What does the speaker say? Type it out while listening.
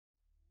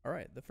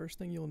Alright, the first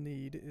thing you'll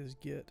need is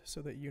Git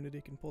so that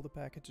Unity can pull the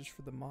packages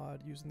for the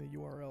mod using the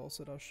URLs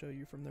that I'll show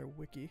you from their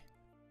wiki.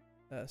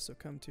 So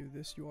come to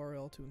this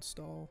URL to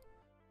install,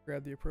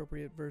 grab the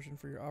appropriate version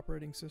for your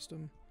operating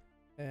system,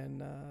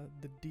 and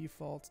the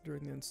defaults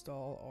during the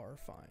install are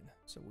fine.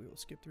 So we will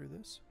skip through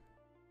this.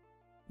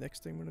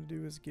 Next thing we're going to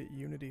do is get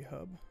Unity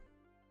Hub.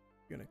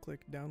 You're going to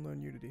click Download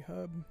Unity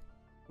Hub.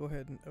 Go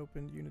ahead and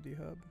open Unity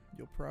Hub.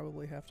 You'll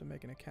probably have to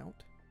make an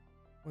account.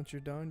 Once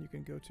you're done, you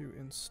can go to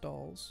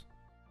Installs,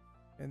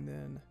 and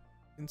then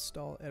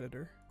Install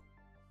Editor,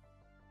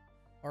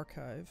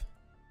 Archive,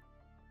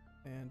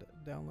 and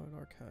Download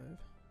Archive.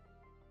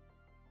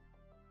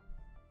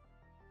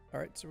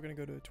 Alright, so we're going to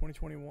go to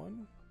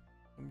 2021.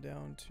 I'm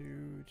down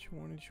to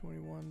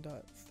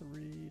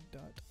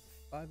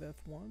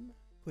 2021.3.5F1.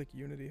 Click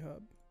Unity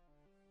Hub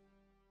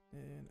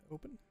and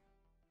open.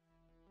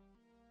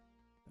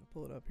 And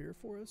pull it up here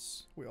for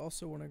us. We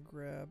also want to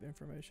grab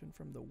information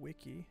from the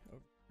wiki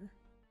over here.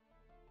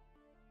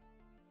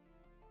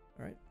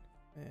 Alright,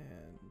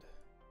 and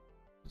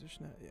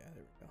position that. Yeah,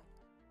 there we go.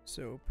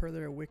 So per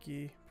their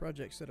wiki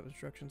project setup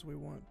instructions, we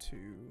want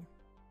to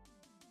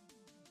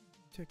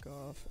tick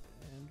off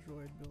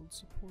Android build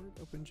support,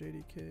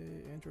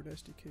 OpenJDK, Android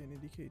SDK, and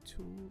ADK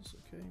tools.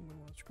 Okay, and we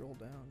want to scroll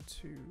down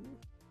to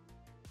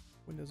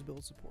Windows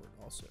build support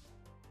also.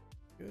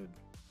 Good.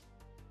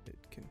 Hit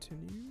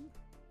continue.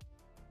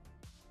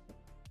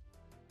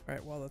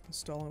 Alright, while that's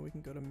installing, we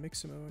can go to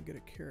Mixamo and get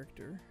a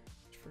character.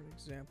 For an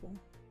example,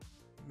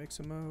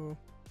 Mixamo,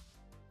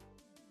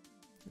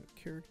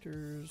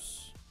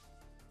 characters.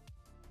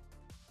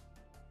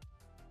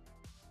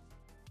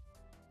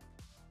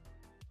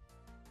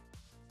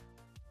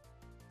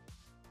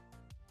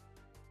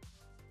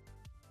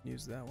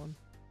 Use that one.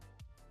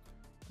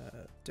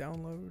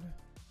 Download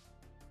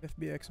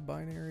FBX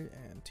binary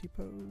and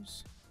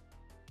T-pose.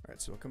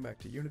 Alright, so we'll come back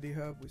to Unity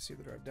Hub. We see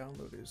that our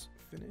download is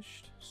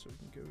finished, so we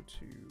can go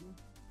to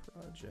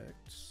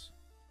Projects,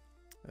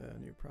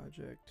 New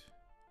Project,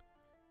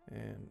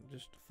 and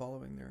just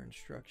following their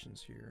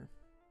instructions here,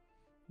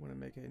 I want to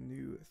make a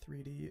new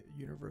 3D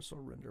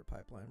Universal Render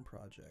Pipeline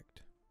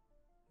project.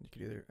 You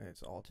could either,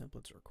 it's all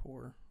templates or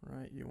core,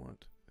 right? You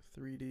want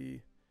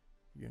 3D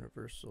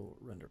Universal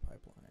Render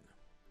Pipeline.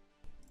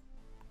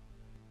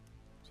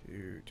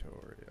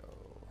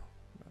 Tutorial.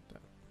 About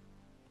that.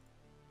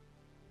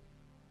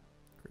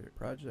 Create a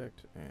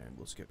project, and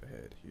we'll skip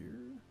ahead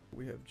here.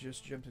 We have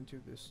just jumped into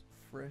this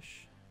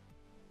fresh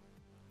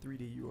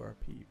 3D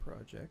URP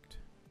project,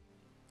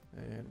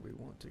 and we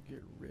want to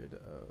get rid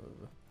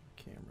of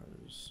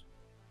cameras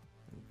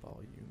and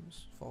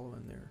volumes,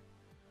 following their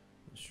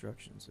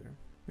instructions there.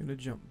 I'm going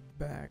to jump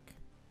back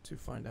to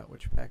find out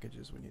which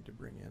packages we need to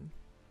bring in.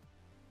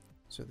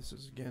 So this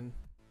is again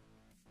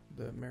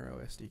the Maro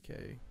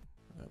SDK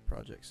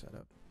project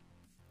setup.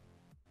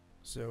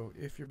 So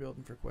if you're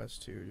building for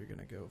Quest 2, you're going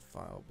to go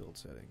File, Build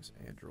Settings,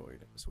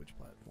 Android, Switch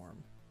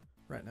Platform.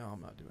 Right now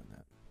I'm not doing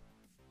that.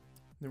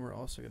 Then we're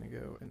also going to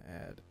go and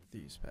add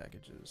these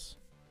packages.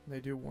 They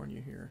do warn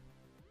you here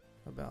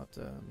about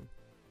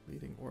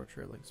leading or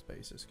trailing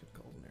spaces can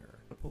cause an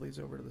error. I'll pull these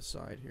over to the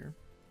side here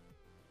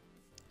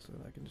so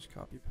that I can just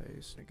copy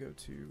paste and go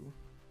to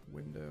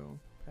Window,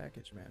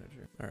 Package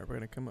Manager. Alright, we're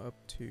going to come up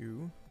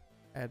to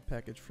Add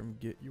Package from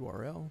Git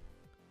URL.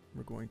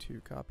 We're going to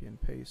copy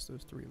and paste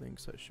those three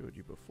links I showed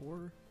you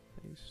before.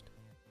 Paste,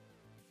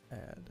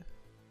 add.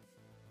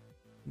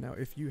 Now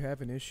if you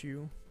have an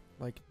issue,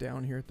 like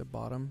down here at the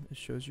bottom, it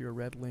shows you a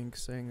red link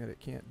saying that it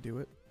can't do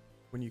it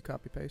when you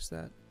copy paste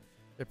that.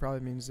 It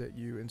probably means that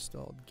you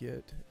installed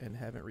Git and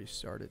haven't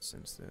restarted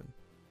since then.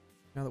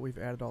 Now that we've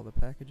added all the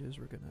packages,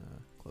 we're going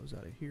to close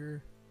out of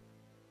here.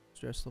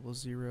 Stress level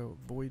 0,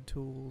 void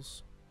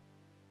tools,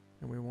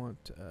 and we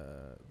want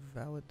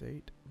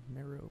validate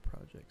Maro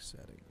project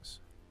settings.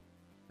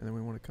 And then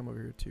we want to come over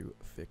here to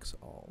fix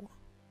all.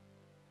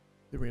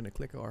 Then we're going to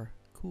click our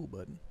cool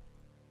button.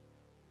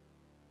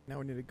 Now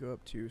we need to go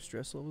up to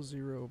stress level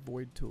 0,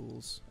 void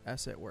tools,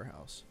 asset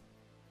warehouse.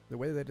 The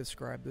way they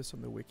describe this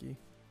on the wiki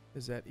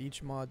is that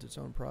each mod's its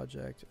own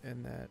project,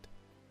 and that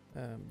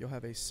you'll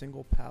have a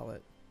single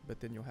palette, but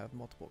then you'll have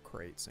multiple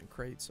crates, and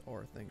crates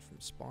are things from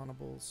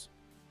spawnables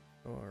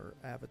or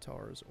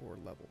avatars or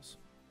levels.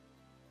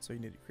 So you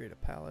need to create a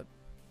palette.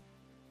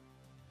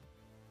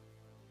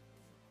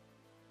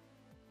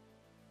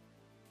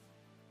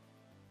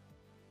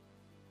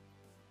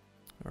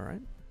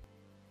 Alright.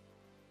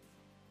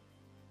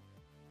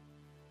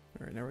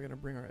 Alright, now we're going to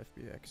bring our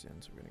FBX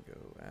in. So we're going to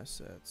go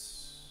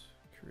Assets,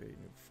 create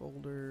new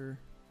folder.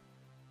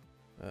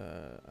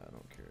 I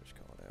don't care, just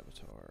call it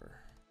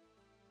Avatar.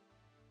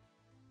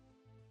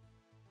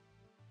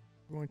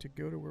 We're going to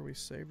go to where we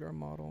saved our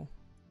model.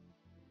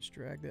 Just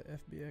drag that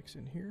FBX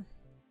in here.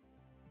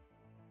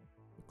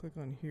 We'll click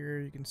on here.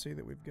 You can see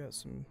that we've got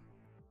some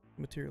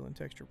material and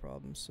texture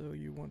problems. So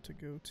you want to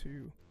go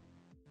to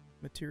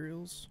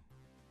Materials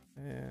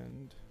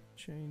and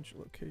change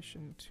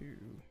location to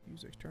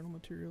use external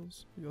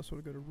materials. You also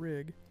want to go to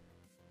Rig.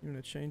 You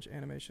want to change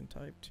animation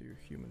type to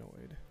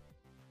humanoid.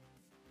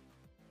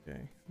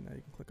 Okay, now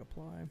you can click Apply.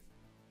 apply.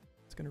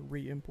 It's going to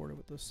re-import it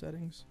with those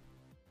settings.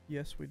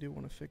 Yes, we do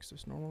want to fix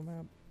this normal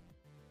map.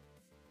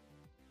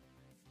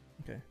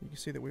 Okay, you can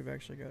see that we've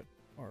actually got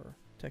our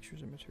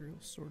textures and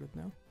materials sorted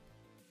now.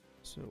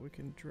 So we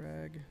can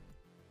drag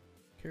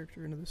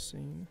character into the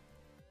scene,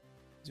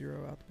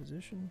 zero out the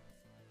position,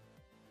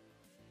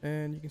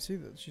 and you can see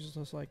that she's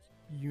just like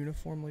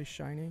uniformly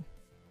shiny,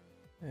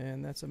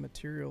 and that's a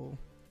material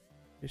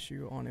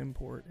issue on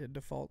import. It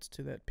defaults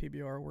to that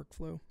PBR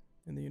workflow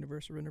in the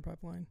universal render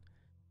pipeline,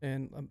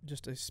 and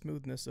just a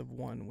smoothness of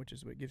 1, which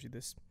is what gives you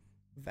this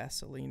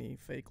Vaseline-y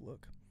fake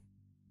look.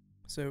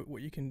 So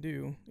what you can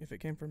do, if it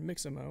came from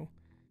Mixamo,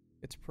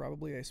 it's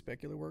probably a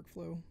specular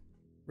workflow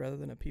rather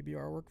than a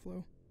PBR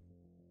workflow.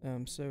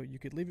 So you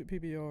could leave it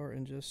PBR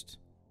and just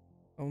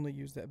only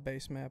use that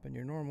base map in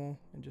your normal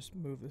and just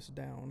move this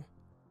down.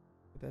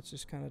 But that's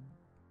just kind of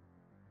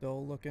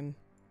dull looking.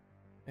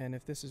 And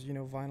if this is, you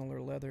know, vinyl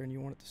or leather and you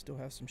want it to still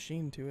have some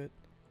sheen to it,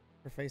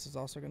 her face is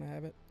also going to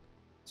have it.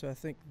 So I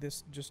think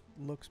this just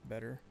looks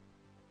better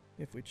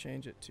if we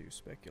change it to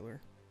specular.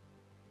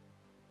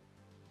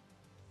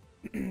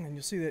 And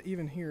you'll see that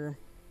even here,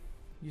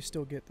 you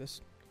still get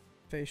this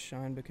face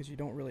shine because you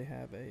don't really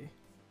have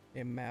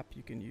a map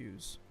you can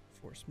use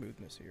for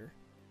smoothness here.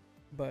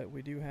 But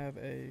we do have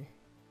a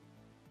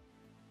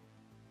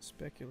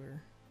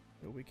specular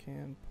that we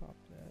can pop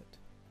that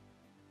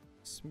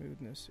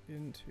smoothness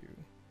into.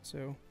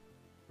 So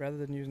rather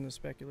than using the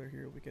specular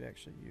here, we could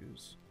actually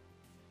use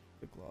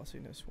the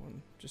glossiness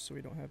one, just so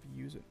we don't have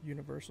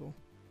universal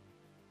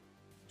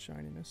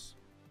shininess.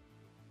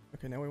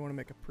 Okay, now we want to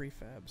make a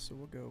prefab, so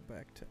we'll go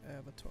back to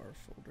avatar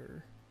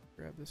folder,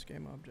 grab this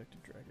game object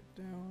and drag it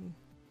down.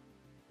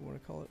 We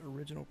want to call it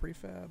original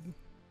prefab.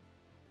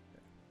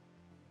 Okay.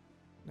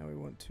 Now we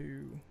want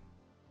to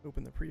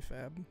open the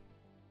prefab,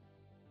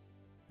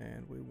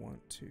 and we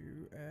want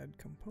to add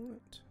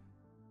component.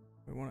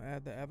 We want to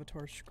add the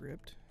avatar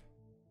script.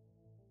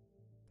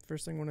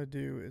 First thing I want to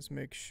do is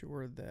make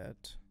sure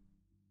that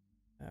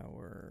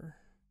our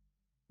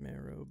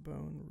marrow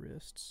bone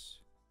wrists,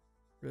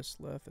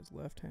 wrist left is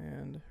left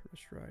hand,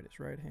 wrist right is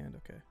right hand.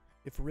 Okay.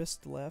 If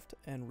wrist left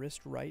and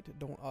wrist right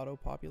don't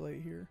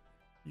auto-populate here,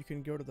 you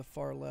can go to the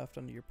far left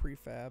under your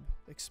prefab,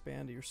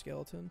 expand your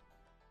skeleton,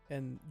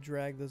 and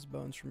drag those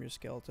bones from your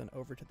skeleton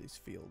over to these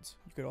fields.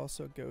 You could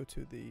also go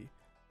to the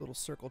little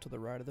circle to the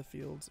right of the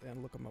fields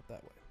and look them up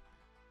that way.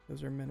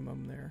 Those are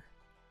minimum there.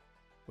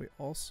 We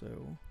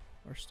also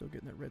are still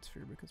getting that red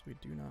sphere because we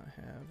do not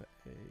have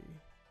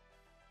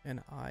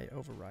an eye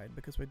override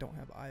because we don't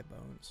have eye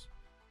bones.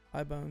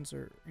 Eye bones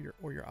or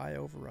your eye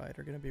override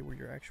are going to be where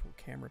your actual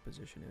camera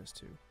position is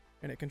too,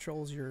 and it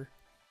controls your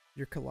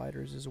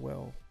colliders as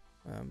well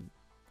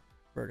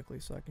vertically.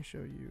 So I can show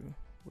you.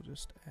 We'll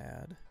just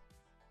add,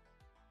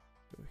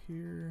 go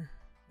here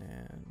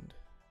and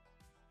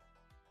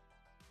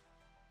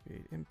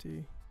create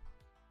empty.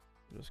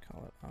 We'll just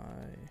call it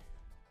eye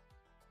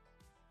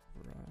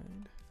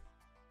override.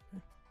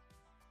 Okay.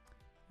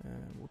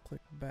 And we'll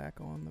click back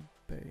on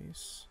the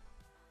base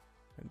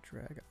and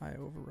drag eye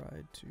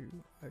override to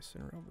eye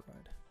center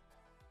override.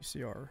 You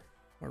see our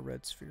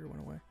red sphere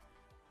went away.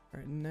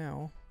 Alright,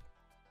 now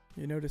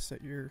you notice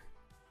that you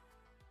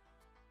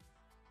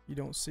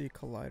don't see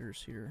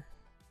colliders here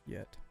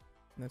yet.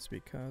 And that's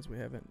because we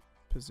haven't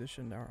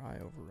positioned our eye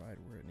override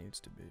where it needs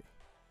to be.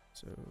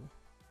 So I'm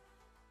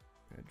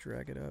going to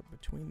drag it up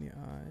between the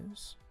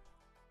eyes.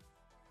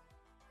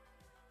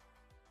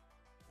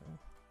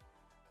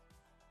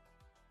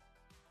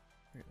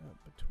 Right up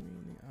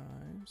between the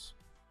eyes.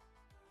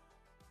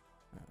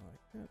 I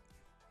like that.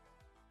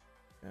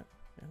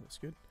 Yeah, looks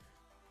good.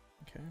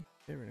 Okay,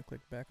 we're going to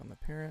click back on the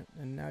parent,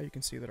 and now you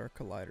can see that our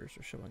colliders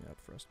are showing up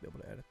for us to be able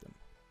to edit them.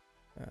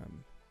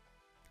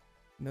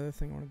 Another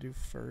thing I want to do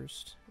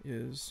first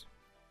is,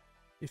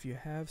 if you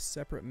have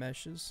separate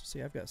meshes,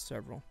 see I've got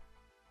several.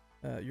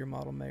 Your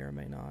model may or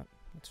may not,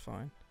 that's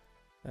fine.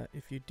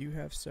 If you do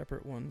have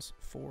separate ones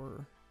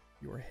for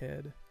your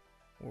head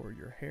or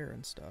your hair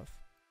and stuff,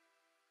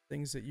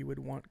 things that you would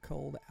want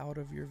culled out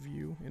of your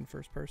view in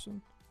first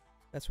person,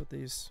 that's what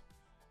these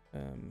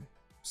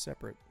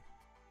separate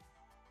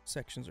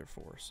sections are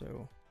for.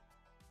 So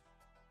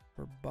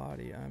for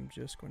body, I'm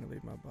just going to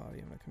leave my body.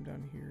 I'm going to come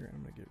down here and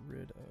I'm going to get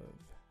rid of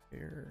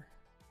hair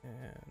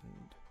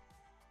and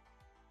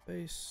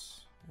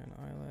face and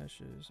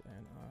eyelashes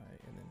and eye.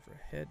 And then for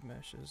head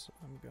meshes,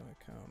 I'm going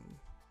to come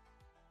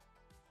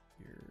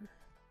here.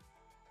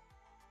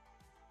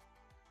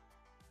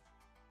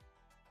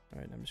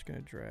 Alright, I'm just going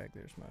to drag,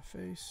 there's my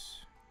face,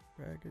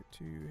 drag it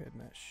to head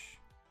mesh.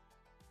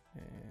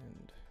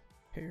 And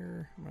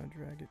hair, I'm going to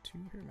drag it to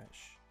hair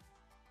mesh.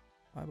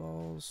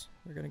 Eyeballs,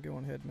 they're going to go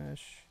on head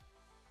mesh.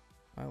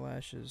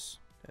 Eyelashes,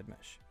 head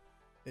mesh.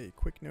 A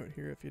quick note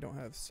here, if you don't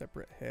have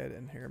separate head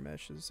and hair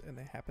meshes and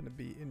they happen to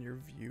be in your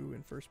view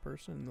in first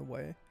person in the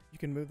way, you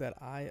can move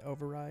that eye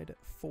override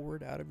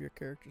forward out of your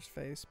character's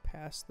face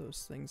past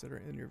those things that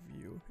are in your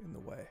view in the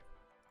way.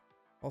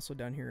 Also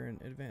down here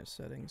in advanced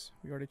settings,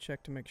 we already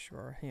checked to make sure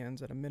our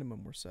hands at a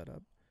minimum were set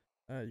up.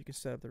 You can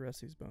set up the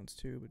rest of these bones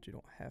too, but you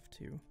don't have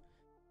to.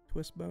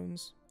 twist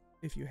bones.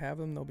 If you have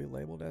them, they'll be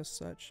labeled as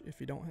such.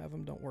 If you don't have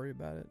them, don't worry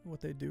about it.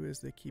 What they do is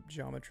they keep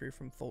geometry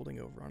from folding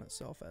over on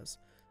itself as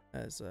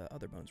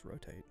other bones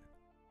rotate.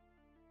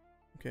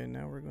 Okay,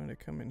 now we're going to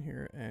come in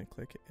here and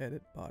click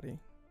Edit Body,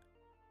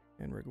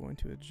 and we're going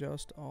to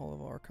adjust all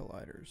of our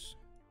colliders.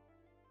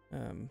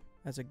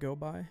 As a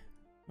go-by, I'm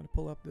going to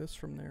pull up this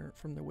from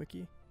the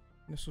wiki.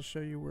 And this will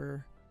show you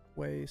where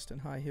waist and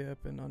high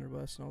hip and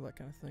underbust and all that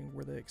kind of thing,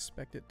 where they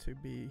expect it to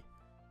be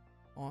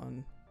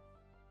on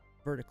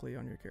vertically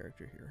on your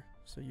character here.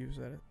 So use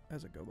that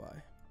as a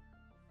go-by.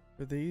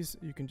 For these,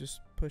 you can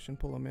just push and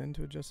pull them in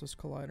to adjust this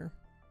collider.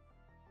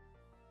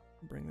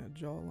 Bring that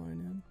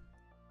jawline in.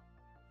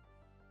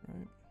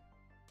 Right.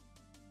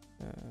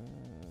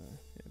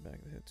 Yeah, back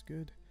of the head's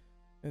good.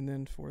 And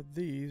then for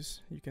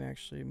these, you can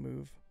actually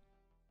move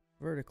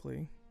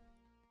vertically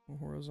or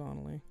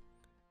horizontally,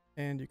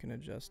 and you can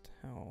adjust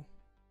how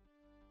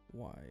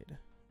wide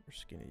or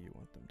skinny you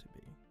want them to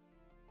be.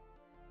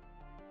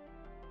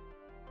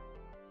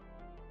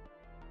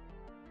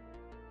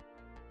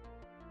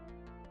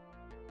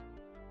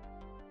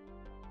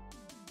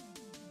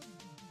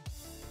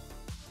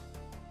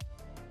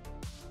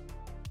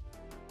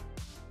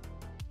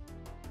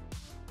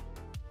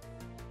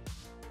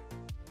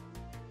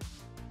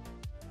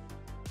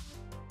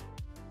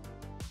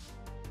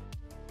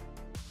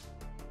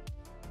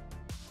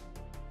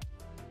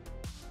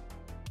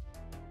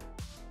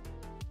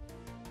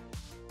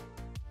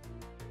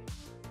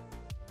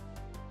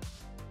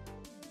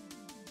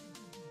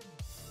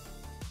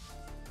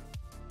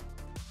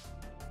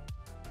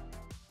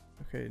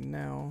 Okay,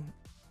 now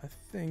I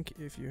think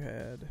if you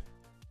had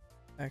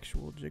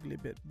actual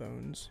jiggly bit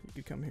bones, you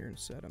could come here and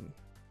set them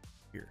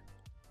here.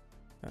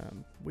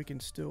 We can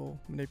still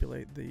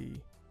manipulate the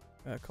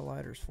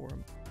colliders for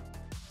them.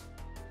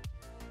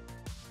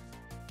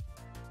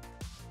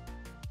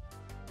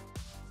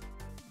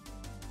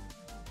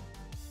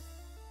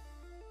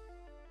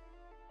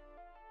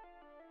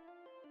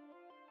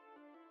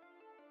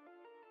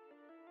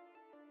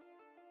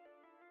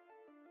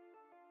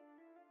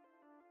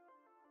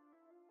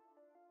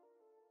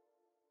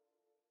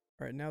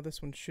 Alright, now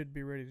this one should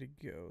be ready to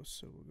go,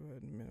 so we'll go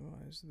ahead and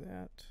minimize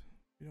that.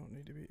 We don't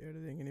need to be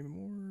editing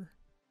anymore.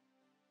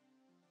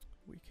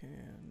 We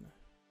can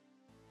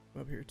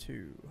come up here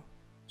to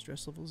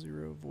Stress Level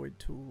 0, Void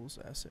Tools,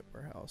 Asset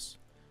Warehouse.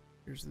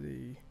 Here's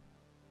the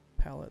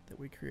palette that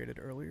we created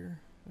earlier,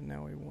 and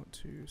now we want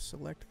to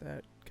select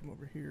that, come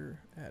over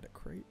here, add a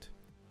crate,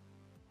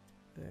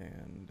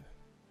 and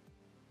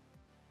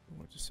we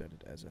want to set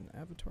it as an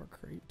avatar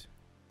crate.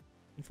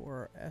 And for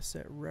our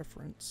asset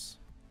reference,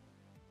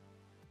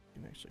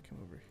 you can actually come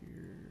over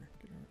here,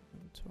 get our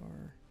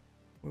avatar.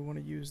 We want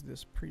to use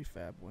this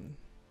prefab one.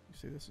 You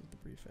see this is the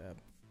prefab.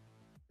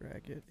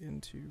 Drag it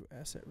into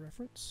asset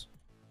reference.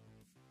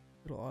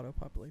 It'll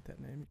auto-populate that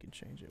name. You can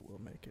change it. We'll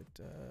make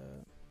it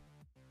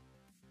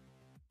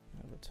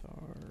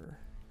avatar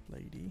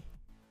lady.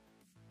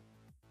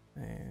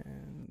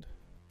 And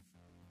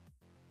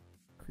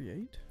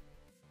create.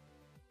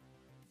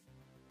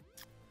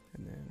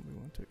 And then we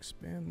want to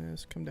expand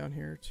this. Come down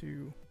here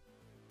to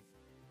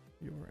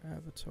your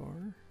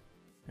avatar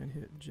and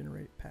hit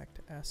generate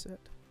packed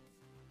asset.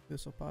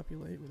 This will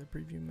populate with a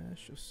preview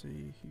mesh you'll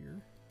see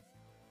here.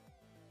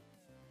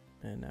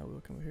 And now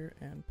we'll come over here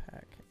and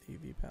pack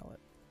AV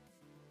palette.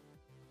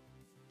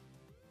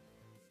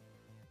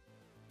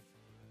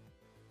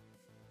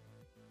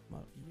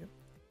 Yep,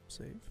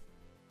 save.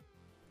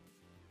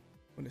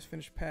 When it's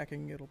finished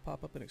packing, it'll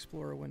pop up an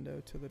Explorer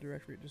window to the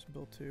directory it just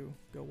built to.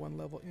 Go one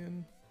level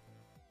in,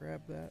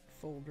 grab that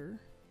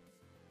folder,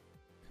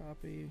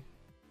 copy,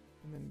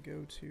 and then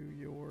go to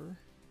your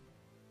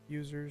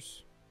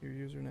users, your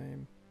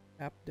username,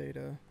 app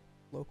data,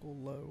 local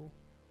low,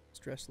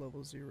 stress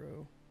level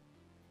 0,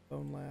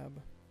 Bonelab,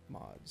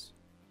 mods.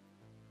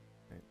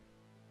 Right.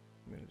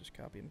 I'm going to just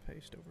copy and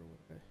paste over what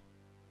I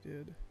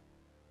did.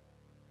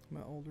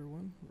 My older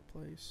one,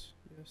 replace,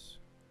 yes.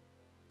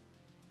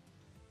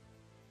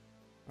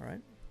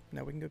 Alright,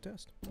 now we can go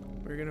test.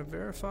 We're going to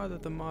verify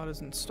that the mod is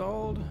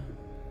installed.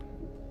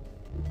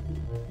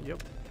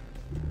 Yep.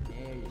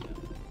 There you go.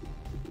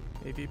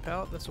 AV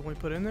palette, that's what we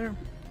put in there.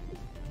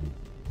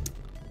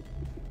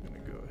 I'm gonna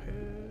go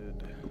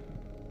ahead.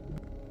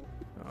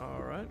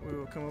 Alright, we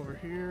will come over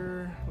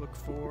here, look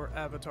for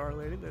Avatar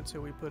Lady, that's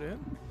who we put in.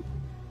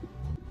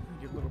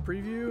 Get a little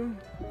preview,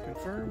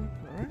 confirm,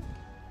 alright.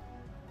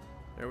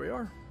 There we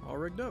are, all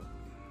rigged up.